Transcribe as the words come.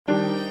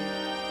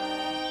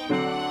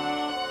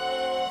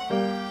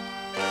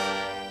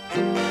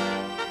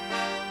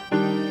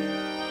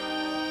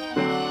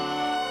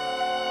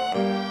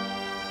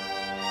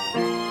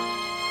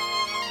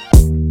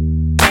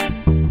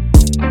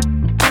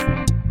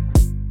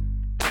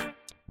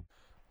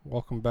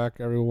Welcome back,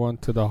 everyone,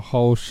 to the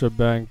whole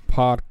shebang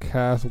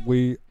podcast.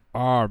 We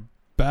are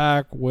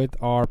back with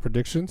our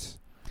predictions.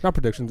 Not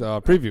predictions,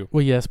 preview.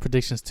 Well, yes,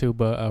 predictions too,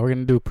 but we're going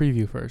to do a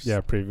preview first.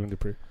 Yeah,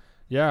 preview.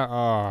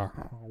 Yeah,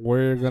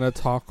 we're going to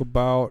talk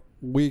about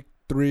Week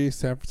 3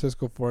 San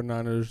Francisco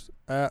 49ers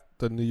at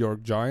the New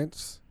York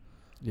Giants.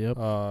 Yep.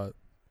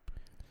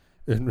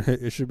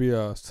 It should be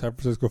a San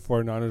Francisco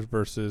 49ers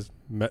versus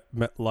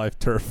MetLife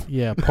Turf.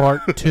 Yeah,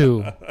 part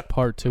two.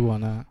 Part two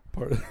on that.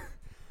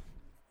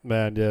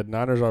 Man, yeah,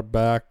 Niners are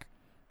back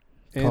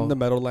in the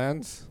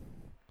Meadowlands.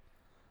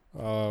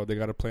 They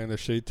got to play in the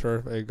shade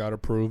turf. It got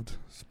approved.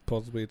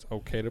 Supposedly it's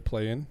okay to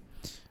play in.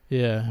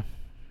 Yeah,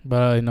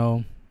 but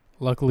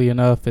luckily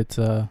enough, it's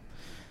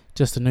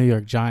just the New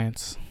York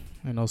Giants.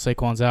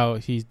 Saquon's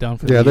out. He's done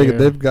for the year. Yeah,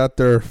 they've got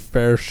their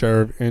fair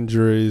share of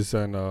injuries,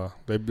 and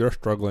they're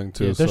struggling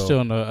too. Yeah, they're still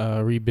in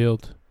the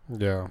rebuild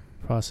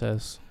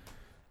process.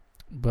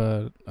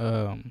 But,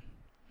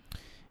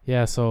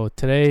 yeah, so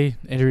today,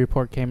 injury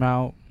report came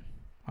out.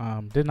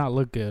 Did not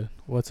look good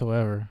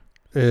whatsoever.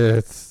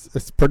 It's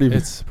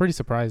pretty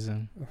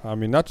surprising. I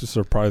mean, not just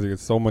surprising.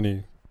 It's so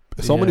many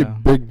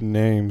big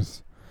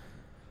names.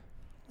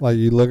 Like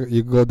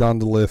you go down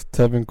the list.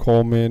 Tevin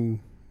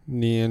Coleman,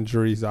 knee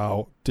injuries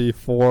out. D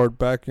Ford,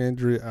 back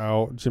injury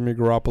out. Jimmy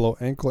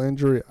Garoppolo, ankle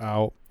injury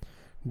out.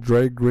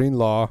 Dre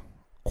Greenlaw,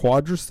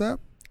 quadricep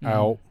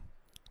out.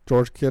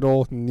 George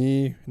Kittle,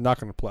 knee, not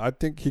going to play. I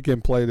think he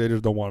can play. They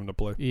just don't want him to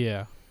play.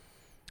 Yeah.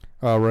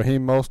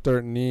 Raheem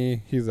Mostert,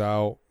 knee, he's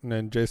out. And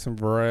then Jason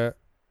Verrett,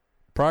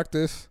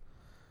 practice.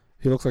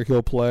 He looks like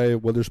he'll play.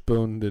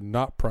 Witherspoon did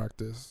not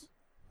practice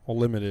or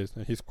limited,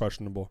 and he's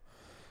questionable.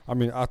 I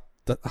mean, off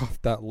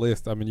that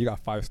list, you got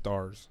 5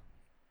 stars.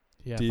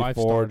 Yeah, D 5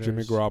 4, starters.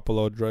 Jimmy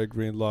Garoppolo, Dre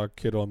Greenlaw,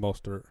 Kittle, and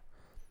Mostert.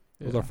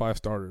 Those are 5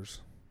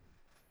 starters.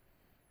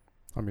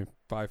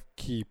 5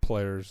 key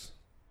players.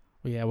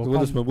 Yeah,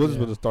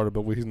 Witherspoon a starter,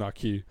 but he's not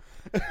key.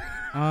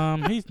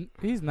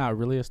 He's not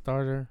really a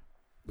starter.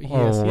 But he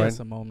has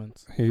some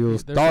moments. He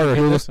was a starter.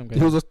 He was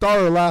a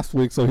starter last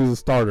week, so he's a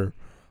starter.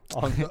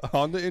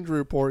 On the injury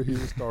report,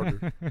 he's a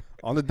starter.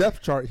 On the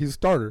depth chart, he's a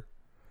starter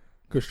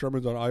because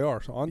Sherman's on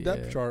IR. So on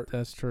depth chart,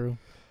 that's true.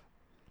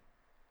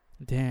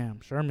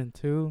 Damn, Sherman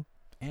too,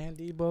 and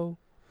Debo.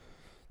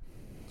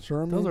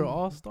 Sherman. Those are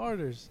all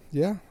starters.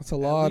 Yeah, that's a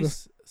lot of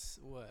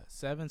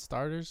 7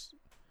 starters.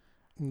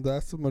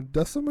 That's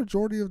the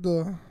majority of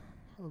the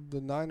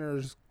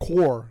Niners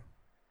core.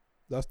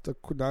 That's the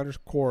Niners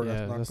core.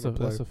 Yeah, that's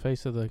the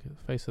face of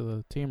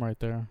the team right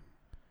there.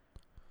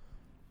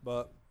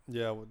 But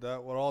yeah, with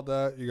all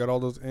that, you got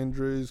all those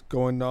injuries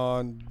going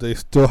on. They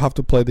still have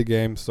to play the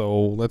game. So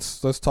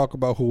let's talk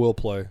about who will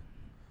play.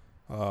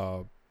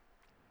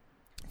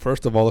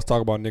 First of all, let's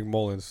talk about Nick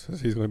Mullins.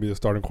 He's going to be the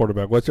starting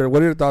quarterback. What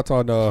are your thoughts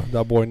on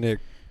that boy Nick?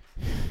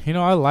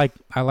 I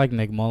like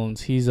Nick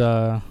Mullins. He's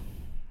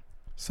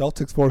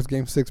Celtics force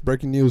Game 6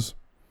 breaking news.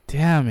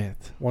 Damn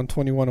it.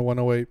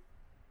 121-108.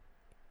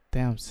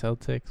 Damn,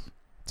 Celtics.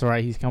 It's all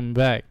right. He's coming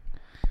back.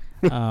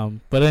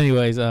 But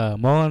anyways,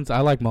 Mullins,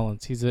 I like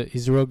Mullins. He's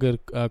a real good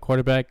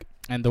quarterback,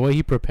 and the way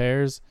he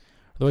prepares,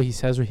 the way he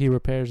says he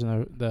prepares,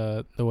 and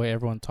the way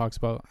everyone talks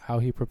about how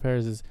he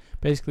prepares is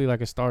basically like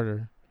a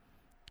starter.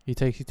 He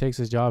takes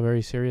his job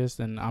very serious,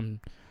 and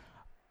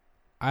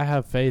I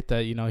have faith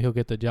that he'll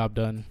get the job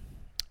done.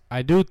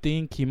 I do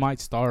think he might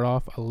start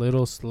off a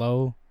little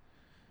slow.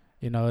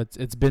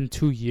 It's been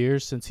 2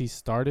 years since he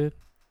started.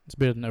 It's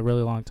been a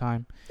really long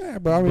time. Yeah,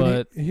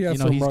 but he had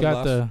some he's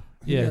got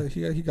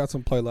he got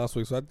some play last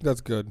week, so I think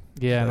that's good.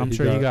 Yeah, and I'm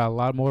sure he got a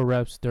lot more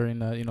reps during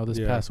this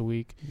past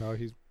week.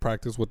 He's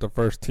practiced with the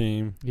first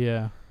team.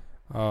 Yeah.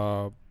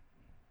 The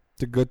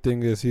good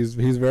thing is he's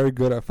very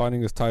good at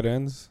finding his tight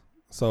ends.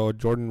 So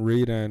Jordan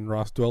Reed and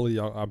Ross Dwelly,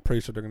 I'm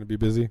pretty sure they're going to be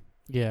busy.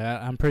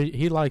 Yeah,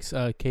 he likes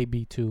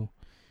KB too.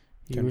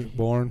 Kendrick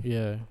Bourne.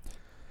 Yeah.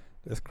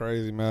 That's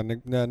crazy,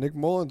 man. Nick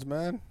Mullins,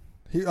 man.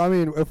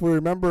 If we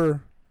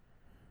remember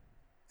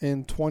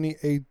in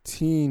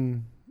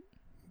 2018,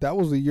 that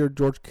was the year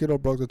George Kittle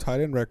broke the tight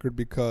end record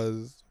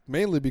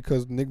mainly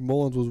because Nick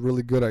Mullins was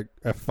really good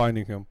at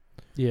finding him.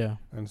 Yeah.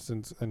 And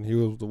he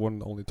was the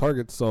only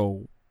target,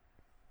 so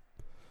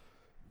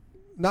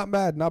not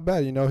bad.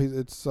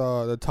 It's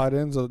the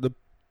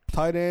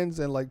tight ends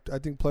and I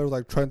think players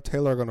like Trent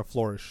Taylor are gonna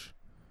flourish.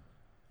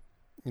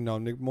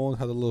 Nick Mullins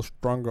has a little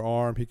stronger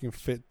arm. He can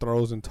fit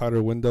throws in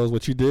tighter windows,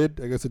 which he did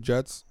against the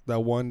Jets.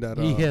 That one that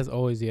he has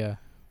always, yeah.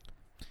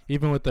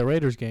 Even with the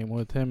Raiders game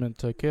with him and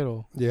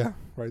Kittle. Yeah,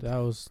 right. That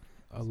was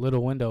a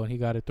little window, and he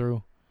got it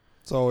through.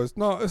 So it's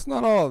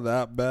not all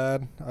that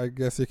bad, I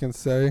guess you can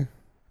say.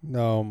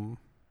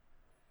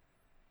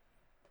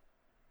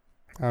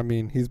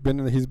 He's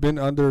been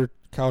under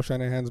Kyle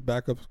Shanahan's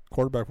backup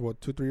quarterback for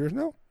 2-3 years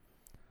now.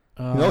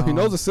 He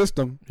knows the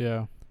system.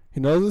 Yeah,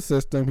 he knows the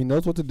system. He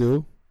knows what to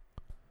do.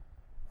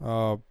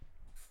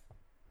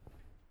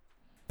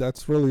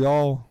 That's really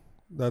all.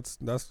 That's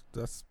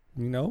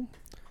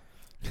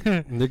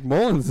Nick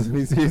Mullins,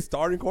 he's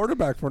starting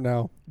quarterback for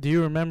now. Do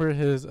you remember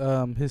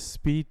his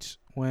speech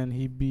when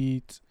he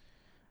beat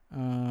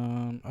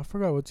I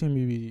forgot what team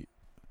he beat.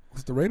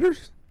 Was it the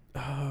Raiders?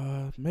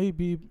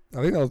 Maybe.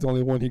 I think that was the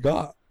only one he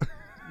got.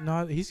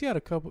 No, he's got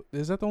a couple.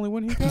 Is that the only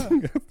one he got?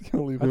 That's the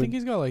only I think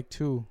he's got like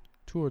two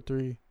or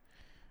three.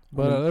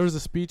 But there was a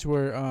speech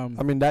where I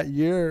mean, that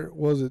year,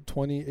 was it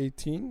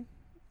 2018?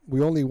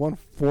 We only won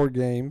 4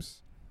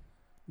 games.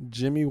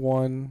 Jimmy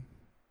won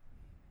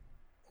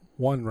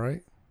 1,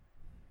 right?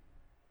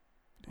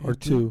 Or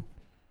 2?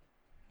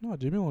 No,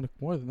 Jimmy won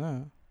more than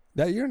that.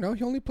 That year, no,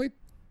 he only played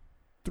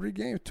 2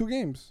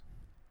 games.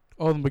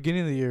 Oh, in the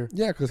beginning of the year.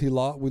 Yeah, because we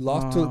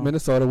lost to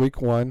Minnesota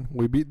week 1.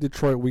 We beat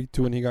Detroit week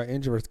 2, and he got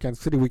injured versus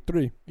Kansas City week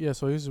 3. Yeah,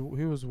 so he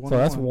was 1. So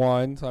that's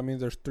 1. So I mean,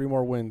 there's 3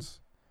 more wins.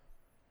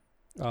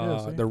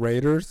 The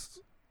Raiders.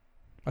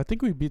 I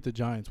think we beat the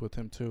Giants with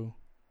him too.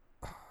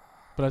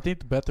 But I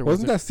think Bether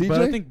wasn't that CJ?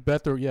 But I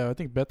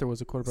think Bether was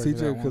a quarterback.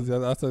 CJ, because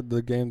that's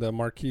the game that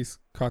Marquise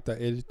caught that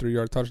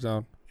 83-yard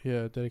touchdown.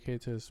 Yeah,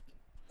 dedicated to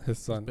his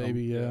son,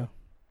 baby. Yeah.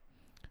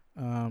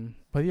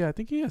 But yeah, I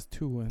think he has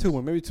 2 wins. 2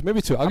 wins,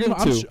 maybe 2. I'll give him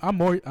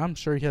 2. I'm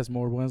sure he has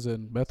more wins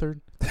than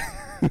Bethard.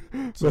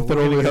 So Bethard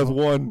only has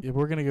 1. Yeah,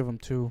 we're gonna give him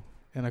 2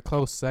 and a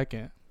close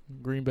second.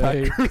 Green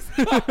Bay.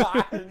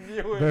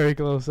 Very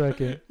close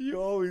second. You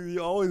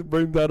always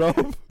bring that up.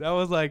 That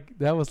was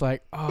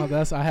like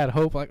I had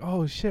hope like,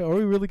 oh shit, are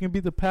we really gonna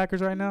beat the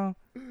Packers right now?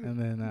 And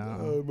then I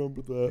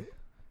remember that.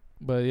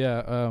 But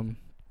yeah,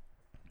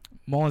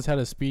 Mullins had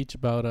a speech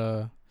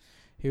about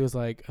he was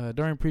like,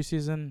 during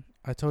preseason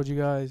I told you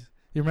guys.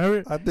 You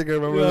remember? I think I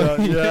remember that.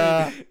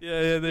 Yeah.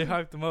 yeah, they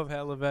hyped him up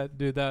hella bad.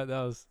 Dude, that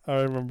was.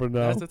 I remember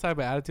now. That's the type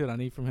of attitude I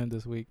need from him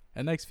this week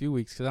and next few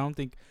weeks, because I don't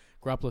think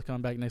Garoppolo's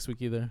coming back next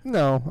week either.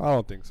 No, I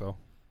don't think so.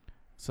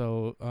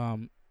 So,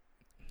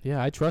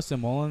 yeah, I trust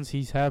him. Mullins,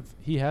 he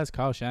has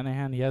Kyle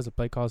Shanahan. He has the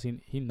play calls.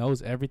 He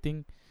knows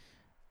everything.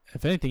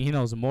 If anything, he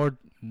knows more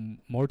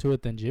to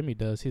it than Jimmy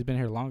does. He's been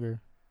here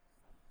longer.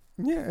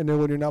 Yeah, and then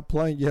when you're not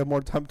playing, you have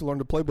more time to learn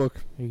the playbook.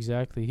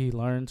 Exactly, he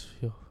learns.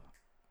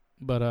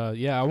 But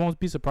yeah, I won't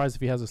be surprised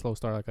if he has a slow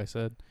start, like I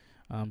said.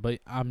 But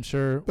I'm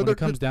sure when it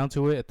comes down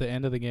to it, at the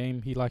end of the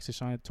game, he likes to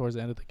shine towards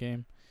the end of the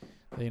game.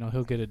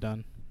 He'll get it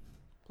done.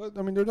 But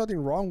I mean, there's nothing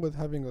wrong with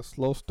having a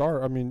slow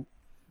start. I mean,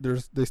 they're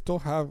still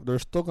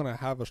gonna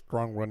have a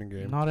strong running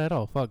game. Not at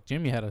all. Fuck,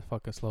 Jimmy had a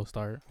fucking slow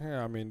start.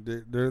 Yeah, I mean,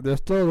 they're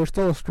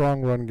still a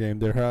strong run game.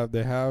 They have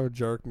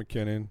Jerick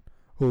McKinnon,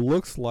 who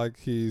looks like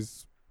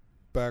he's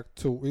back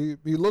to.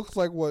 He looks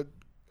like what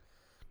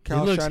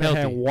Kyle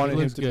Shanahan wanted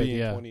him to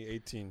be in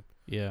 2018.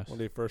 Yeah, when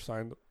they first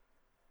signed.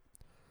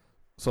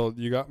 So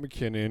you got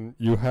McKinnon,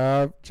 you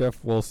have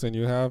Jeff Wilson,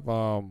 you have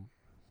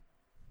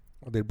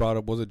they brought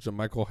up, was it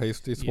JaMychal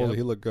Hasty? Supposedly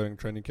he looked good in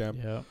training camp.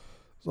 Yeah.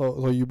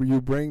 So you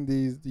bring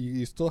these,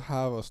 you still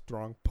have a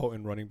strong,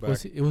 potent running back.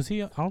 Was he?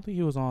 I don't think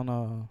he was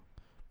on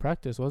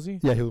practice, was he?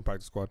 Yeah, he was on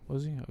practice squad.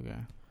 Was he? Okay.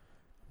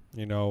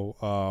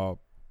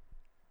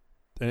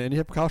 And you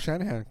have Kyle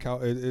Shanahan.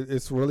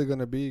 It's really going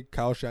to be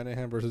Kyle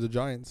Shanahan versus the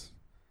Giants.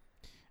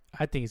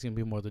 I think it's going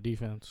to be more the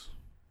defense.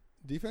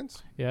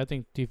 Defense? Yeah, I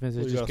think defense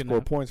is just going to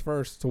score points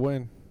first to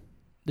win.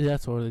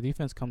 That's where the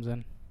defense comes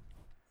in.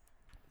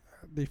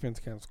 Defense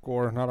can't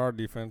score. Not our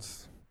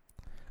defense.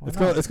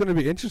 It's going to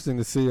be interesting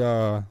to see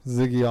Ziggy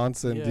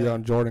Ansah and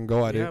Deion Jordan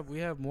go at it. We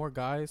have more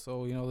guys,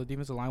 so the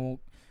defensive line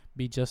won't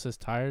be just as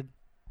tired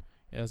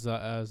as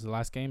the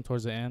last game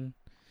towards the end.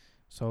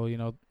 So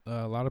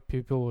a lot of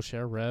people will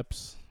share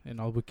reps, and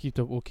we'll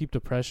keep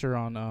the pressure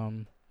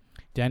on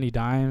Danny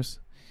Dimes,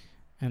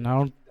 and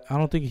I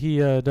don't think he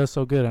does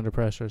so good under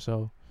pressure.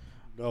 So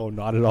no,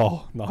 not at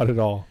all, not at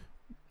all.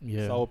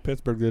 Yeah, saw what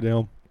Pittsburgh did to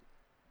him.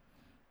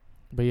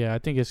 But yeah, I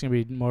think it's gonna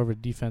be more of a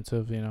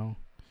defensive,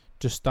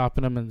 just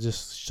stopping them and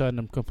just shutting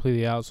them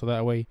completely out. So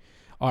that way,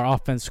 our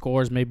offense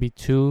scores maybe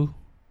two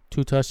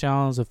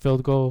touchdowns, a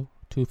field goal,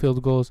 2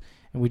 field goals,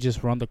 and we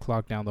just run the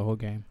clock down the whole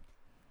game.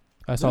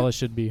 That's all it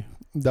should be.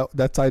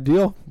 That's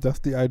ideal. That's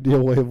the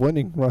ideal way of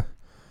winning. Right?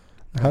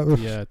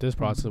 Yeah, this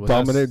process.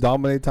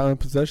 Dominate time and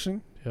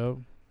possession. Yep.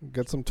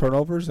 Get some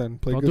turnovers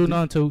and play. Don't do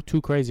nothing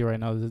too crazy right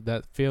now.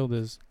 That field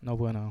is no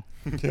bueno.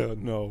 Yeah,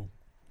 no.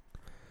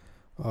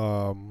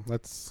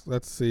 Let's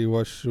see.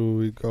 What should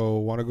we go?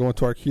 Want to go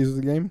into our keys of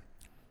the game?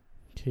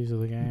 Keys of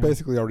the game.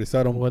 Basically, already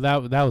said them. Well,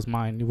 that was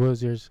mine. What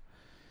was yours?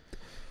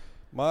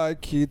 My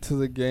key to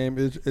the game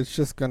is it's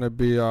just gonna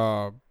be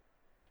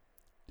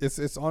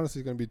it's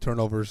honestly gonna be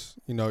turnovers.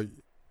 You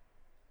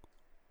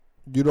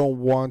don't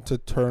want to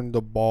turn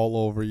the ball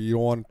over. You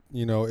don't want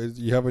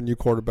you have a new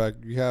quarterback.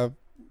 You have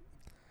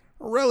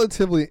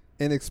relatively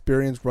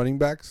inexperienced running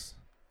backs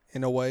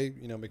in a way.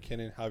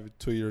 McKinnon have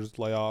 2 years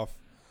layoff.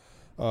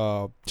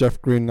 Jeff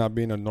Green not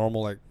being a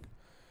normal,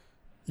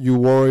 you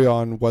worry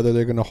on whether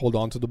they're gonna hold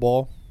on to the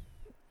ball.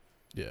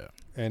 Yeah.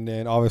 And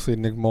then obviously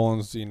Nick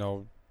Mullins,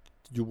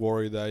 you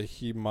worry that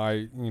he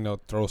might,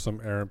 throw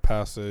some errant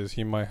passes.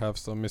 He might have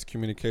some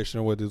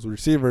miscommunication with his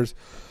receivers.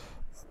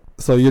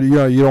 So you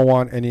don't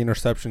want any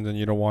interceptions and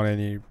you don't want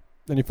any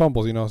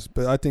fumbles.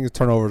 But I think his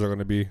turnovers are going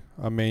to be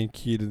a main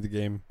key to the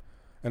game,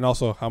 and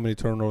also how many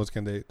turnovers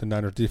can the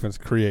Niners defense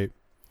create.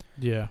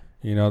 Yeah.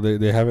 You know,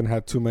 they haven't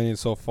had too many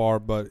so far,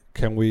 but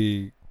can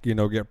we,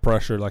 get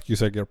pressure, like you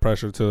said, get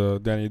pressure to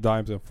Danny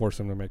Dimes and force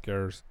him to make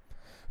errors?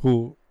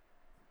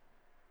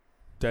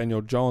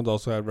 Daniel Jones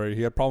also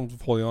he had problems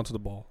with holding onto the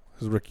ball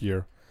his rookie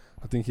year.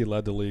 I think he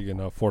led the league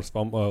in forced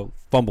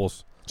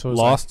fumbles. So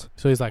lost.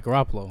 He's like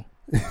Garoppolo.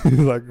 He's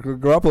like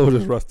Garoppolo was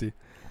just rusty.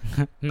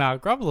 Nah,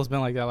 Garoppolo's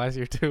been like that last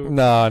year too.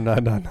 Nah. I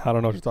don't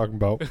know what you're talking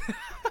about.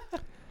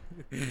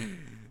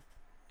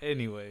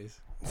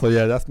 Anyways. So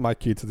yeah, that's my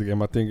key to the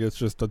game. I think it's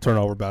just a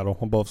turnover battle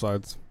on both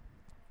sides.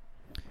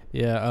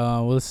 Yeah.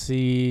 We'll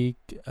see.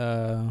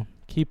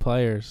 Key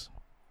players.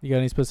 You got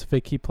any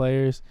specific key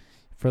players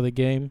for the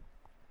game?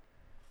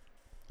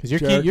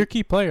 Because your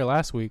key player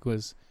last week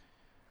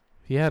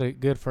he had a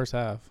good first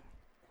half.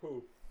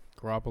 Who?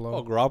 Garoppolo.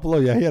 Oh,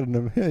 Garoppolo. Yeah, he had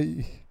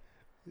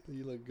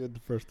he looked good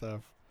the first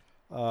half.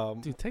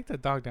 Dude, take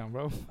that dog down,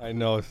 bro. I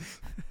know.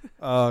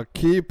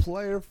 Key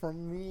player for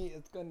me,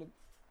 it's gonna.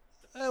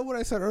 What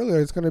I said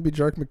earlier, it's gonna be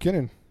Jerick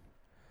McKinnon.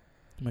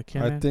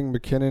 I think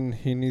McKinnon,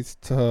 he needs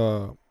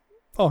to.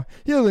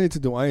 He doesn't need to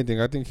do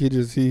anything. I think he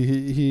just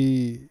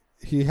he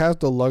has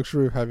the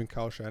luxury of having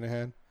Kyle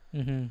Shanahan.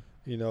 Mm-hmm.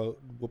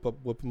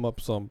 Whip him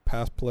up some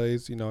pass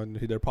plays. And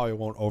they probably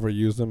won't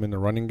overuse them in the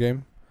running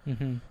game.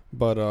 Mm-hmm.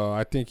 But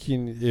I think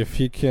if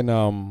he can,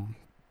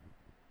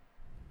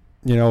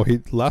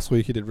 last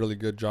week he did a really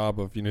good job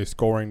of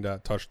scoring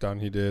that touchdown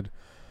he did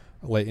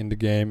late in the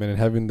game and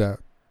having that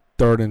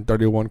 3rd and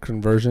 31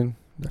 conversion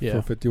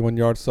for 51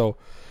 yards. So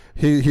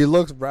he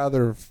looks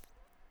rather.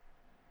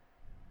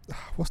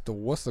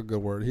 What's the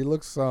good word? He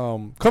looks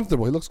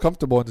comfortable. He looks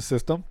comfortable in the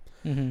system,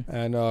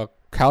 and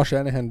Kyle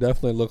Shanahan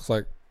definitely looks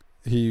like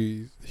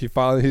he's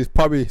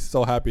probably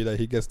so happy that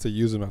he gets to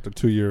use him after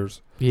 2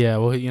 years. Yeah,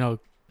 well,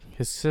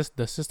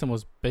 the system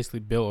was basically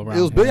built around.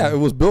 It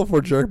was built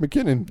for Jerick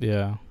McKinnon.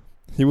 Yeah,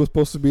 he was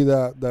supposed to be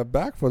that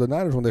back for the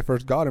Niners when they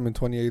first got him in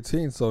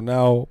 2018. So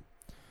now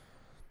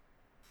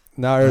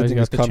everything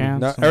is coming.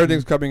 Now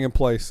everything's coming in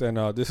place,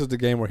 and this is the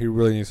game where he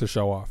really needs to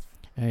show off.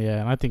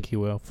 And I think he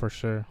will for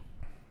sure.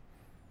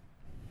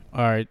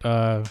 All right,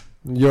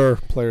 your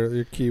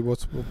key.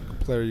 What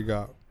player you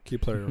got? Key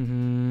player.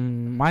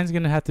 Mine's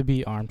gonna have to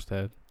be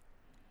Armstead.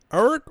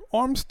 Eric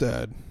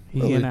Armstead.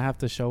 He's gonna have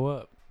to show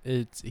up.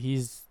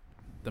 He's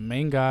the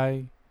main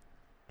guy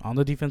on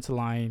the defensive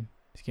line.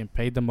 He's getting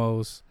paid the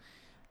most.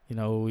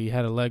 We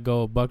had to let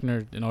go of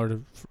Buckner in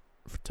order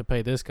to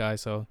pay this guy,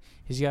 so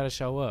he's got to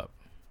show up.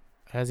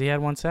 Has he had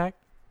one sack?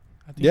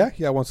 Yeah,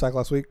 he had one sack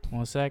last week.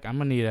 One sack. I'm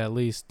gonna need at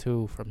least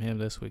 2 from him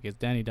this week. It's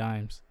Danny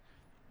Dimes.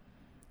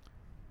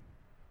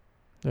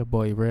 Good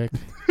boy, Rick.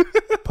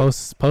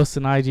 Post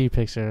an IG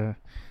picture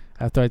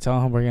after I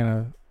tell him we're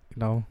gonna,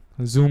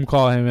 Zoom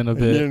call him in a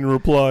bit. He didn't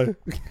reply.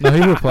 No,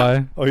 he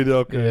replied. Oh, he did.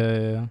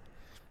 Okay.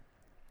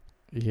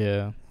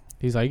 Yeah.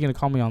 He's like, "You gonna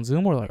call me on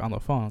Zoom or like on the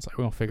phone?" It's like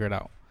we're gonna figure it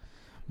out.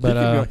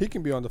 But he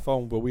can be on the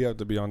phone, but we have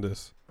to be on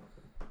this.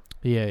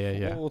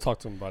 Yeah. We'll talk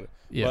to him about it.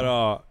 Yeah.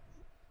 But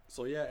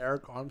so yeah,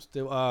 Eric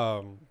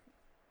Armstead.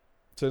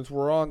 Since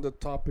we're on the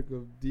topic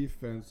of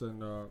defense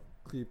and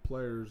key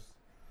players,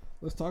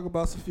 let's talk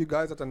about some few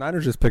guys that the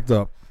Niners just picked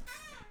up.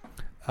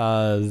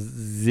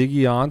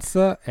 Ziggy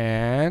Ansah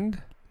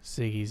and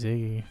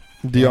Ziggy.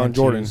 Dion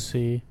Jordan.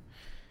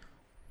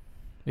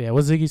 Yeah,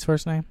 what's Ziggy's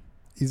first name?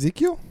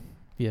 Ezekiel?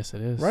 Yes,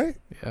 it is. Right?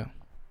 Yeah.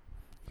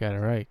 Got it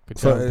right. Good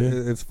job,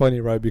 dude. It's funny,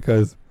 right?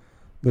 Because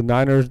the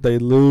Niners, they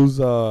lose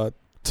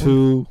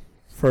 2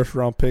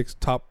 first-round picks,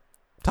 top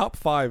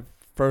 5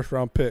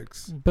 first-round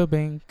picks.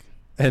 Ba-bink.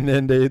 And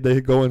then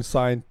they go and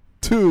sign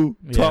 2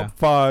 top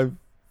 5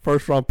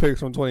 first-round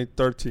picks from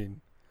 2013.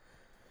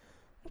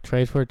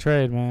 Trade for a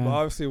trade, man. But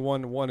obviously,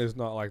 one is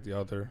not like the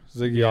other.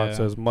 Ziggy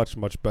Ansah is much,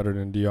 much better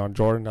than Dion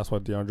Jordan. That's why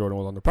Dion Jordan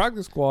was on the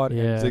practice squad.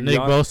 Yeah, and Nick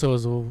Bosa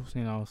was,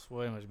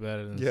 way much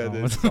better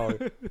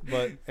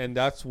than and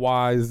that's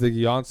why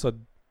Ziggy Ansah,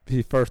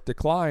 he first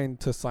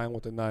declined to sign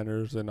with the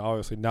Niners, and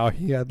obviously now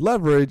he had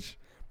leverage,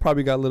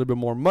 probably got a little bit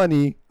more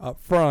money up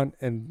front,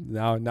 and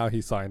now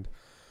he signed.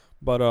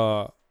 But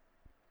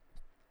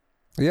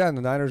and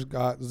the Niners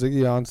got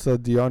Ziggy Ansah,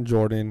 Dion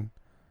Jordan.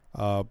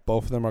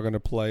 Both of them are going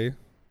to play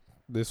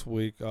this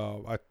week.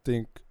 I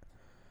think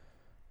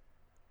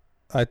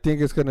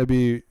it's going to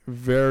be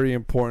very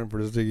important for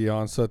Ziggy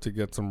Ansah to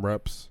get some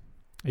reps.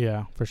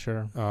 Yeah, for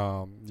sure.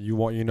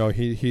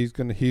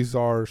 He's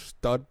our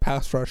stud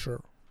pass rusher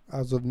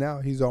as of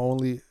now. He's our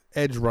only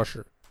edge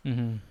rusher.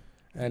 Mm-hmm.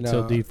 And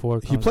until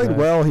D4 he played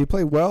well. He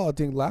played well. I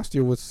think last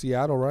year with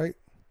Seattle, right?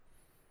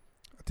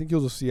 I think he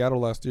was with Seattle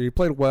last year. He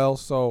played well.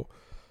 So,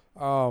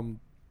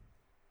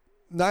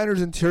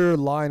 Niners interior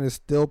line is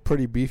still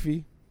pretty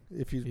beefy.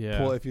 If you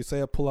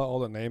pull out all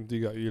the names,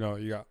 you got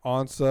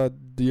Ansah,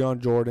 Dion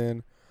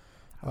Jordan,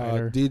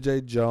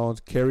 DJ Jones,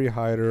 Kerry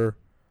Hyder,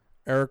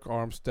 Eric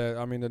Armstead.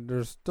 I mean,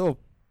 there's still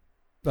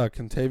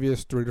Contavious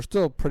Street. There's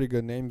still pretty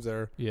good names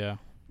there. Yeah.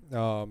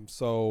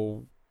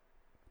 So,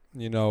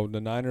 the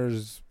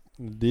Niners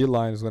D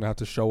line is going to have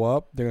to show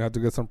up. They're going to have to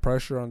get some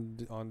pressure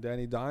on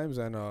Danny Dimes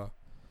and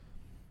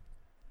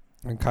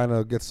kind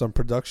of get some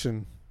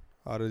production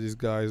out of these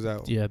guys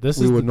that this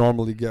we would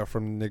normally get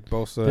from Nick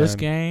Bosa. This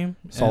game,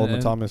 Solomon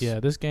Thomas. Yeah,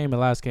 this game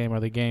and last game are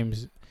the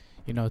games,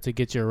 to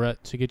get your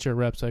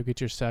reps up,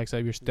 get your sacks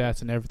up, your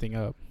stats and everything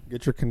up.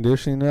 Get your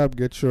conditioning up.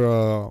 Get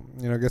your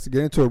get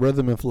into a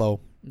rhythm and flow.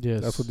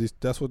 Yes,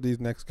 that's what these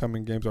next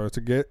coming games are,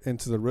 to get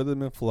into the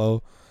rhythm and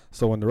flow.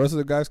 So when the rest of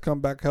the guys come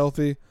back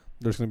healthy,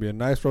 there's going to be a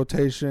nice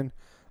rotation.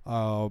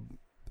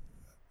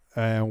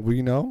 And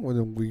we know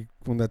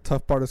when that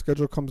tough part of the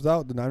schedule comes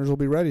out, the Niners will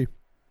be ready.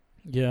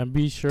 Yeah, and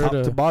be sure top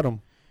to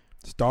bottom,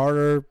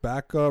 starter,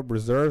 backup,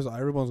 reserves,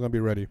 everyone's gonna be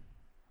ready.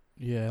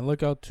 Yeah, and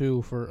look out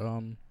too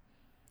for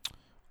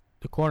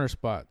the corner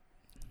spot.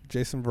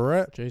 Jason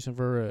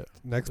Verrett,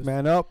 next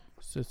man up.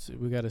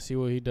 We got to see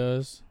what he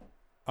does.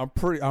 I'm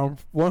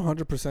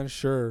 100%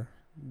 sure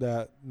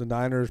that the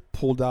Niners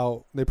pulled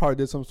out. They probably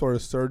did some sort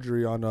of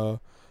surgery on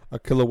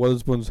Akilla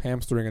Witherspoon's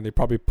hamstring, and they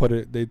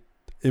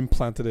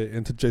implanted it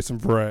into Jason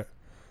Verrett.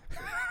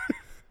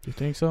 You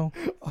think so?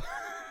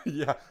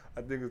 Yeah,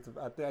 I think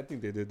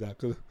they did that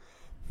because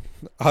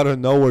out of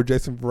nowhere,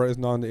 Jason Verrett is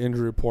not on the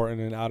injury report, and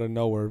then out of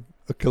nowhere,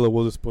 Akilla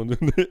Witherspoon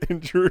in the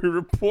injury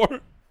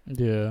report.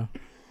 Yeah.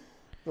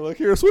 They're like,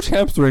 here, switch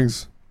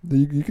hamstrings.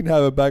 You can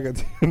have it back at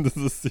the end of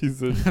the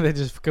season. They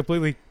just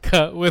completely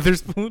cut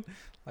Witherspoon.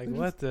 Like,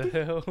 what the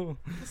hell?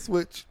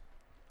 Switch.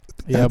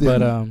 Yeah,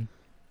 but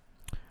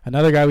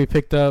another guy we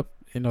picked up,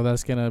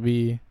 that's going to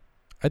be,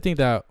 I think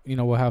that,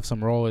 will have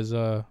some role is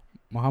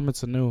Mohamed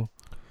Sanu.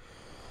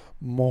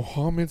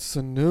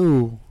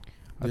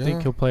 I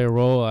think he'll play a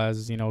role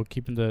as,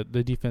 keeping the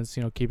defense,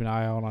 keeping an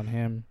eye out on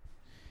him.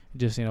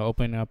 Just,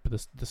 opening up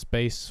the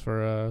space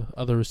for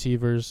other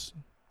receivers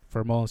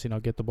for Mullins,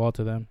 get the ball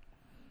to them.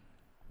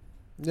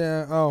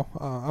 Yeah.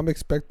 I'm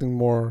expecting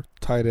more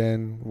tight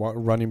end,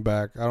 running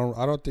back. I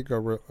don't think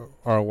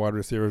our wide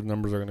receivers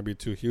numbers are going to be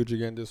too huge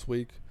again this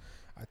week.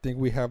 I think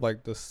we have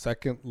like the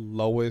second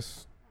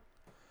lowest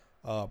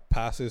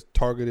passes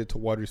targeted to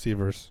wide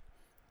receivers.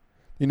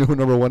 You know who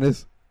number one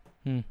is?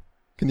 Can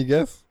you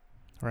guess?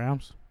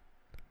 Rams?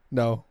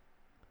 No.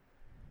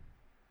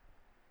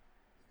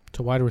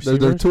 To wide receivers?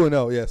 They're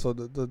 2-0, yeah. So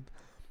the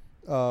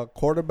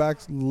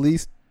quarterback's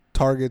least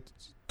target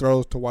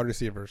throws to wide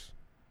receivers.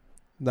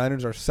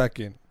 Niners are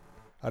second.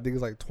 I think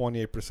it's like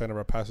 28% of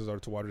our passes are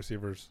to wide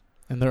receivers.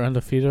 And they're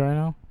undefeated right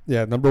now?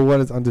 Yeah, number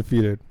one is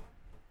undefeated.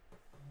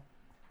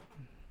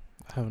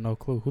 I have no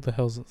clue. Who the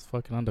hell's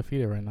fucking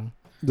undefeated right now?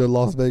 The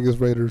Las Vegas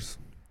Raiders.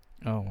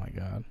 Oh, my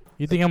God.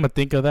 You think I'm going to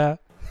think of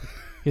that?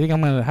 You think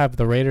I'm going to have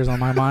the Raiders on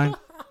my mind?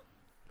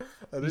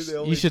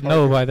 You should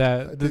know by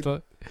that.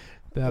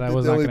 I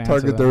was not going to only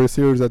target their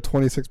receivers at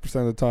 26%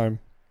 of the time.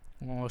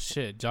 Oh,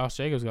 shit. Josh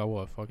Jacobs got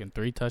what? Fucking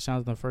 3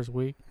 touchdowns in the first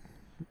week?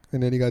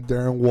 And then you got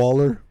Darren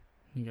Waller.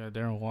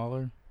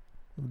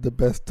 The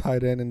best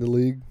tight end in the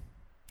league.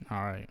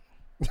 All right.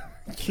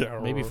 Yeah,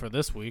 maybe for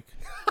this week.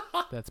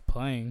 That's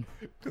playing.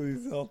 Because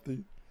he's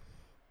healthy.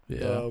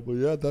 Yeah. But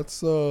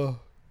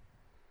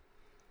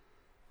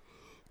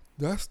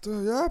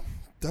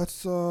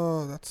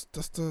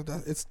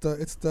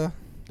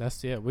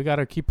yeah, we got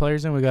our key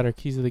players in. We got our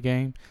keys to the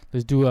game.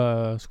 Let's do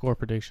score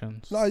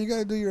predictions. No, you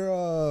gotta do your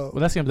Well,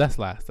 that's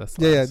last.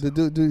 Yeah.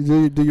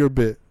 Do your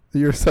bit. Do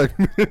your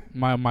segment.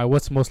 my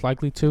what's most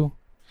likely to.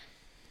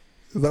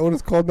 Is that what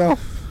it's called now?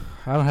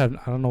 I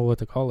don't know what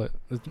to call it.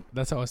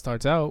 That's how it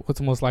starts out. What's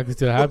most likely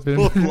to happen?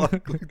 What's most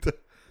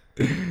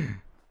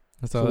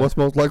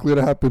likely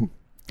to happen?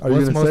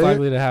 What's most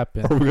likely to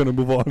happen? Or are we gonna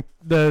move on?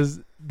 This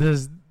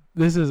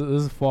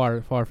is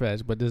far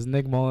fetched, but does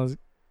Nick Mullins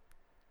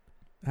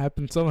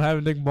happen? Someone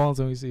having Nick Mullins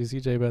when we see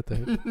CJ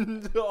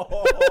Beathard.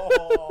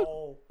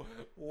 No,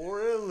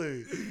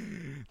 really?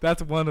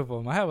 That's one of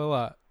them. I have a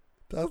lot.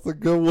 That's a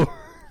good one.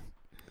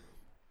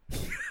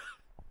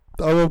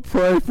 I'm gonna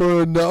pray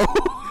for a no.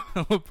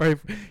 I'm gonna pray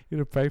for you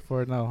to pray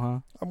for a no,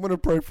 huh? I'm gonna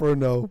pray for a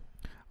no.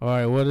 All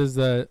right.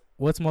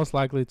 What's most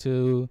likely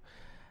to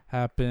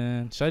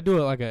happen? Should I do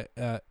it like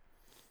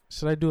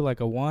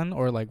a one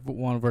or like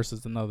one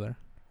versus another?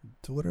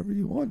 Do whatever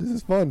you want. This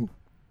is fun.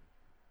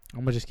 I'm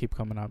gonna just keep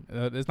coming up.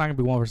 It's not gonna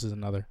be one versus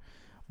another.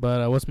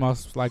 But what's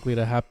most likely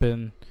to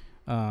happen?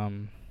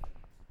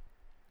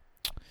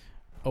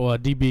 A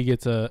DB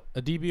gets a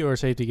DB or a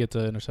safety gets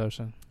an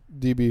interception.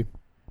 DB.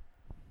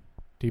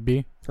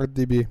 Or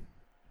DB.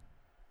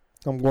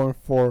 I'm going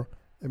for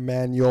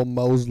Emmanuel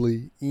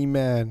Mosley.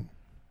 E-Man.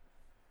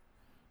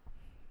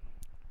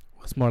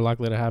 What's more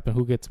likely to happen?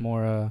 Who gets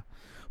more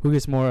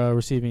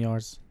receiving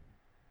yards?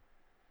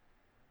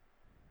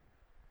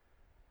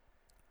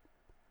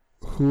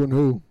 Who and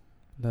who?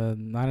 The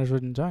Niners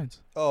and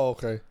Giants. Oh,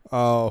 okay.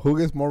 Who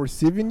gets more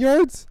receiving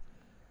yards?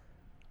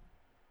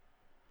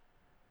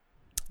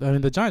 I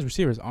mean, the Giants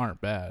receivers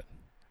aren't bad,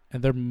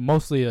 and they're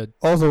mostly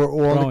Also,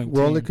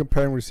 we're only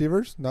comparing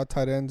receivers, not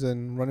tight ends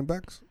and running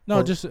backs.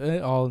 No, just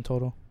all in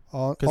total.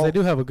 Because they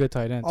do have a good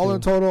tight end. In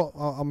total,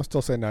 I'm gonna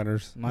still say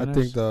Niners. I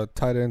think the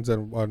tight ends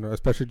and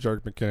especially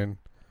Jerick McKinnon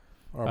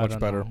are much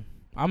better.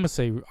 I'm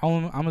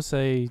gonna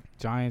say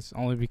Giants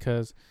only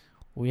because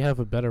we have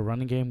a better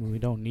running game and we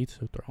don't need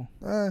to throw.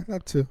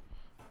 Not too.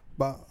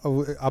 But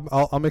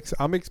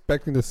I'm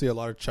expecting to see a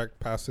lot of check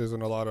passes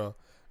and a lot of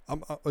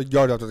a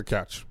yard after the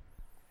catch.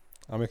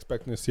 I'm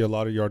expecting to see a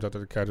lot of yards after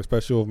the catch,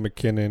 especially with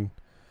McKinnon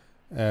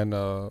and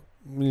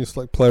it's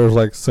like players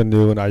like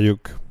Sanu and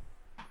Ayuk.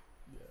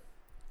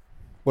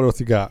 What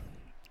else you got?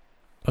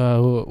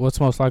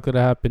 What's most likely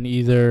to happen?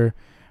 Either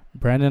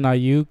Brandon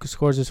Ayuk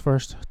scores his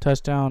first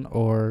touchdown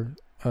or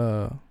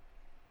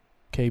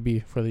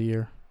KB for the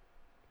year.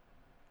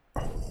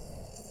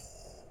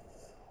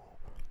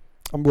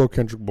 I'm going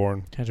Kendrick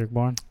Bourne. Kendrick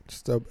Bourne.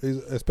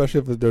 Especially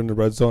if they're in the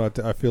red zone.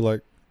 I feel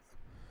like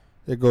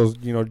it goes,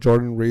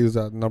 Jordan Reed's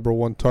that number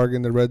one target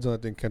in the red zone. I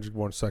think Kendrick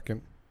Bourne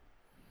second.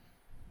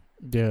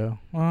 Yeah.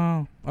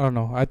 I don't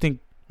know. I think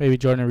maybe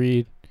Jordan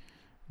Reed,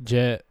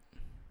 Jet,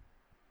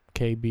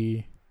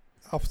 KB.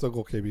 I'll still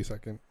go KB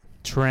second.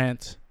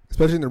 Trent.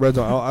 Especially in the red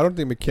zone. I don't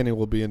think McKinney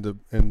will be in the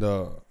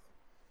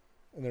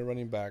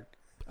running back.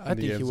 I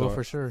think he will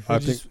for sure. I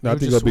think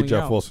it'll be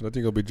Jeff Wilson. I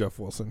think it'll be Jeff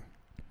Wilson.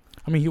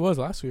 I mean, he was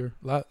last year.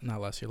 Not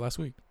last year. Last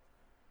week.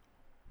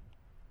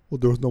 Well,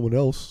 there was no one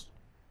else.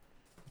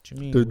 What you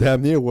mean? They're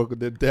damn near working.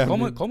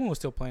 Coleman was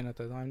still playing at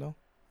that time, though.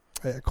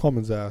 Hey,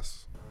 Coleman's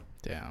ass.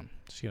 Damn.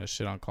 Just gonna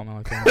shit on Coleman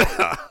like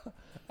that.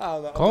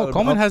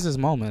 Coleman has his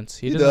moments.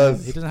 He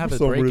does. He doesn't have his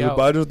breakout. Reason,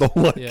 but I just don't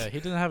like. Yeah, he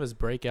doesn't have his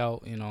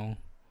breakout. I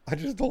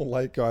just don't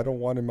like. I don't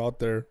want him out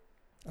there.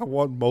 I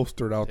want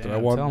Mostert out there.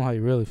 Tell him how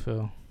you really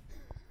feel.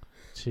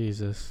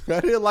 Jesus. I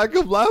didn't like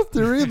him last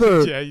year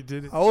either. Yeah, you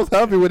did. I was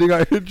happy when he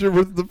got injured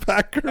with the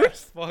Packers.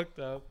 That's fucked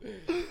up.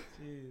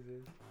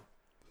 Jesus.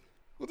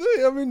 Well,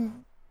 I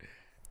mean,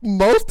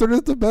 Mostert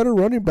is the better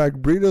running back.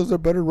 Breedo's a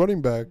better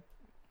running back.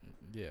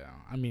 Yeah,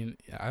 I mean,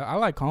 I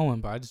like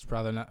Coleman, but I just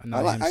rather not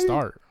him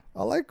start.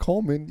 I like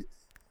Coleman.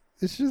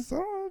 It's just,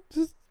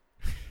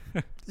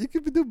 you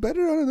could do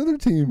better on another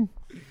team.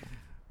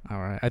 All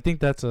right, I think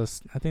that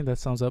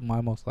sums up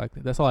my most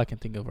likely. That's all I can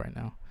think of right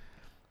now.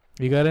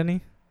 You got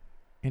any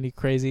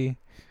crazy?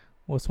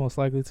 What's most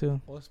likely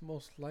to? What's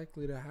most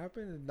likely to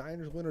happen? The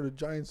Niners win or the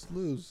Giants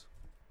lose?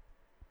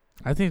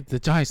 I think the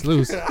Giants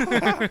lose.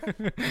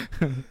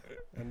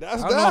 And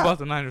that's I don't know about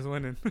the Niners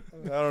winning.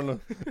 I don't know.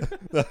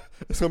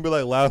 It's gonna be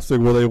like last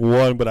week where they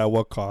won, but at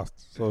what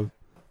cost? So,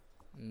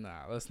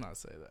 nah, let's not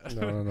say that.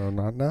 No,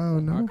 not now.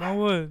 No. Knock on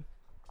wood.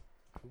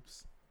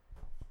 Oops.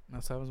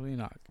 That's what happens when you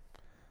knock.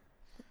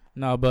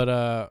 No,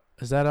 but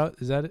is that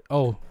it?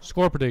 Oh,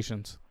 score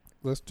predictions.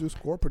 Let's do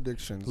score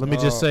predictions. Let me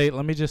just say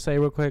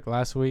real quick.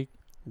 Last week,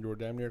 you were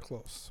damn near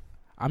close.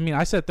 I mean,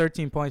 I said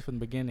 13 points from the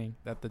beginning.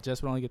 That the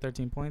Jets would only get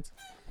 13 points,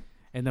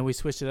 and then we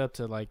switched it up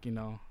to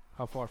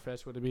how far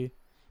fetched would it be?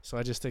 So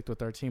I just stick with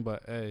 13.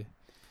 But hey,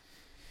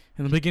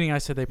 in the beginning, I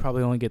said they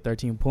probably only get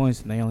 13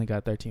 points, and they only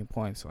got 13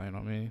 points. So you know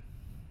what I mean?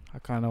 I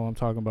kind of know what I'm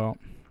talking about.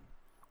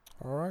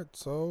 All right.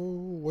 So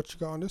what you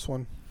got on this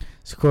one?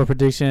 Score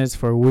predictions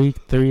for Week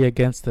 3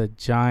 against the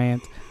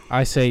Giants.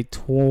 I say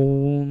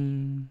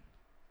 20-10.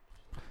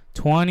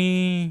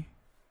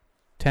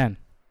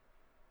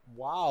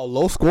 Wow,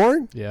 low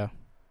scoring. Yeah.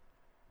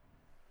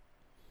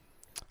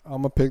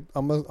 I'm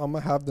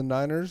gonna have the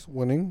Niners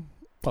winning,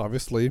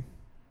 obviously.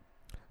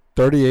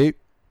 38.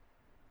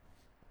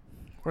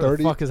 Where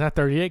the fuck is that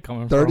 38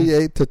 coming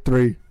 38 from?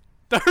 38-3.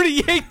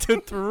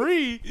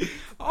 38-3.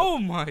 Oh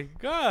my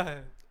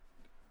god.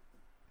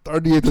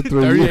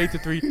 38-3.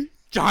 38-3.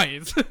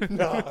 Giants.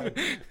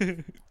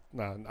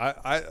 Nah,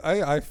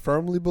 I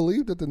firmly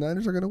believe that the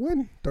Niners are gonna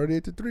win.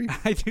 38-3.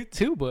 I do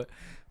too, but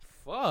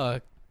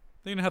fuck.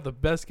 They're gonna have the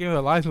best game of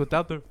their lives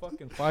without their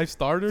fucking 5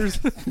 starters.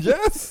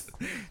 Yes.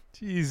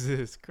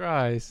 Jesus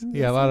Christ.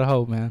 Yeah, a lot of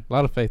hope, man. A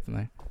lot of faith in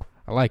there.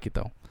 I like it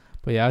though.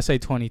 But yeah, I say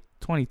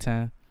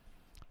 20-10.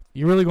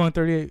 You really going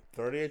 38?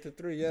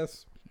 38-3,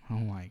 yes. Oh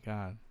my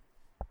god.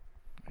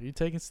 Are you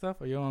taking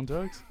stuff? Are you on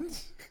drugs?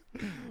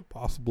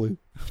 Possibly.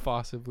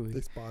 Possibly.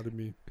 They spotted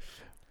me.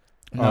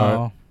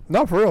 No.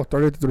 No, for real.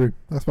 38-3.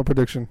 That's my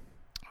prediction.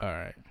 All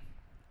right.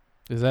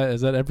 Is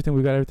that everything?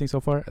 We got everything so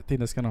far? I think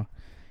that's gonna,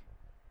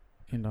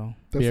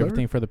 be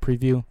everything for the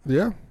preview.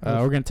 Yeah.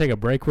 We're gonna take a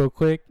break real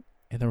quick,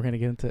 and then we're gonna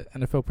get into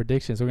NFL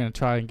predictions. We're gonna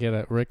try and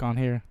get Rick on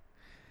here.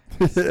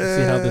 See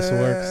how this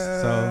works.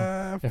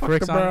 So if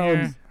Rick's on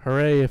here,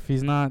 hooray! If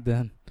he's not,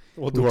 then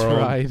we'll do our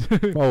own.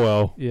 Oh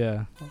well.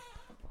 Yeah.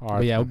 All right.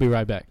 But yeah, we'll be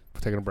right back.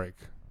 We're taking a break.